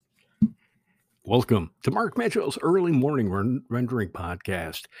Welcome to Mark Mitchell's Early Morning Rendering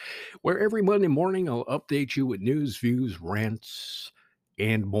Podcast, where every Monday morning I'll update you with news, views, rants,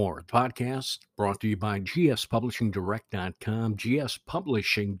 and more. The podcast brought to you by gspublishingdirect.com,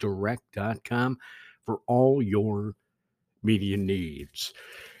 gspublishingdirect.com for all your media needs.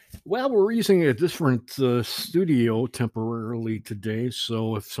 Well, we're using a different studio temporarily today,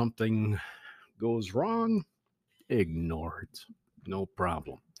 so if something goes wrong, ignore it. No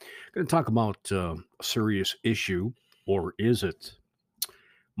problem. Going to talk about a serious issue, or is it?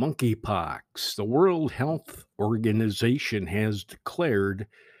 Monkeypox. The World Health Organization has declared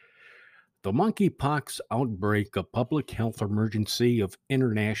the monkeypox outbreak a public health emergency of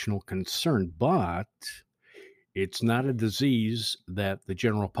international concern, but it's not a disease that the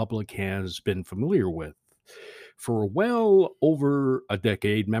general public has been familiar with. For well over a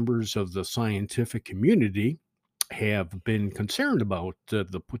decade, members of the scientific community have been concerned about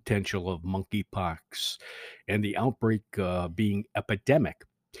the potential of monkeypox and the outbreak being epidemic.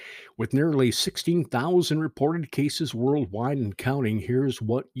 With nearly 16,000 reported cases worldwide and counting, here's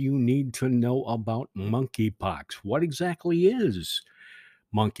what you need to know about monkeypox. What exactly is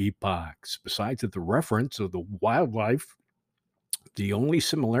monkeypox? Besides the reference of the wildlife, the only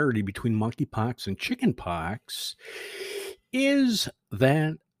similarity between monkeypox and chickenpox is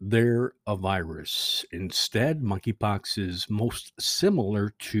that they're a virus. Instead, monkeypox is most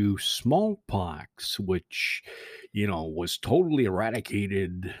similar to smallpox, which, was totally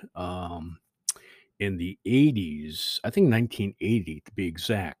eradicated in the 80s. I think 1980 to be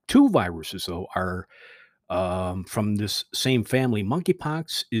exact. Two viruses, though, are from this same family.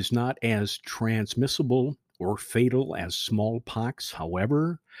 Monkeypox is not as transmissible or fatal as smallpox.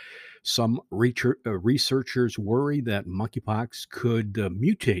 However, some researchers worry that monkeypox could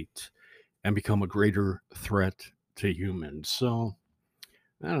mutate and become a greater threat to humans. So,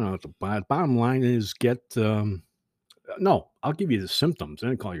 I don't know. The bottom line is no, I'll give you the symptoms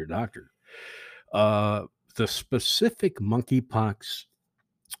and then call your doctor. Uh, the specific monkeypox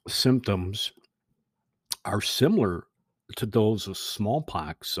symptoms are similar to those of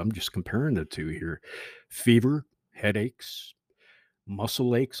smallpox. I'm just comparing the two here. Fever, headaches,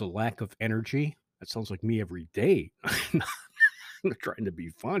 muscle aches, a lack of energy. That sounds like me every day. I'm not trying to be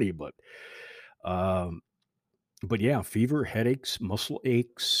funny, um, but yeah, fever, headaches, muscle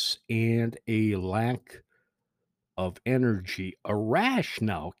aches, and a lack of energy. A rash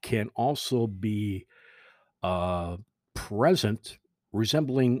now can also be uh, present,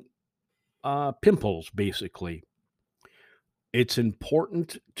 resembling pimples, basically. It's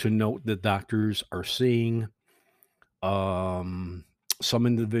important to note that doctors are seeing um, some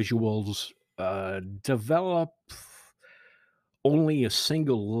individuals develop only a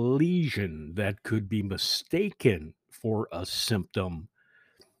single lesion that could be mistaken for a symptom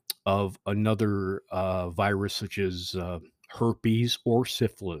of another virus, such as herpes or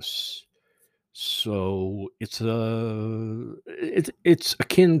syphilis. So it's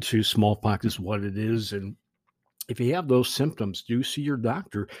akin to smallpox, is what it is, and if you have those symptoms, do see your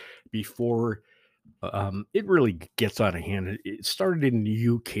doctor before it really gets out of hand. It started in the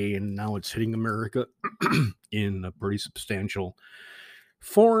UK and now it's hitting America in a pretty substantial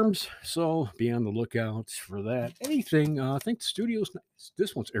forms. So be on the lookout for that. Anything? I think the studio's nice.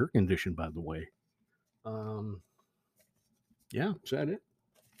 This one's air conditioned, by the way. Um, yeah, is that it?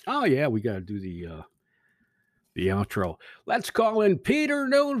 Oh yeah, we got to do the outro. Let's call in Peter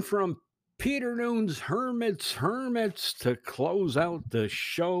Noon from Peter Noon's Hermits to close out the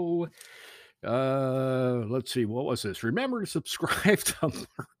show. Let's see, what was this? Remember to subscribe to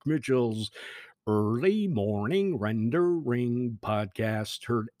Mark Mitchell's Early Morning Rendering podcast,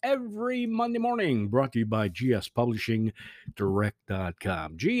 heard every Monday morning, brought to you by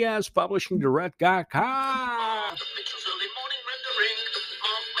gspublishingdirect.com. gspublishingdirect.com. Mitchell's early morning rendering.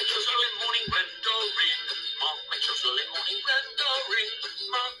 Mark Mitchell's early morning rendering. Mark Mitchell's early morning rendering.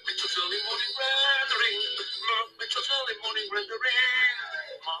 Mark Mitchell's early morning rendering. Mark Mitchell's early morning rendering.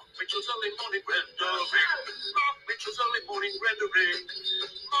 Mark Mitchell's early morning rendering. Mark Mitchell's early morning rendering.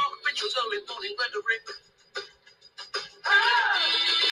 Mark Mitchell's early morning rendering.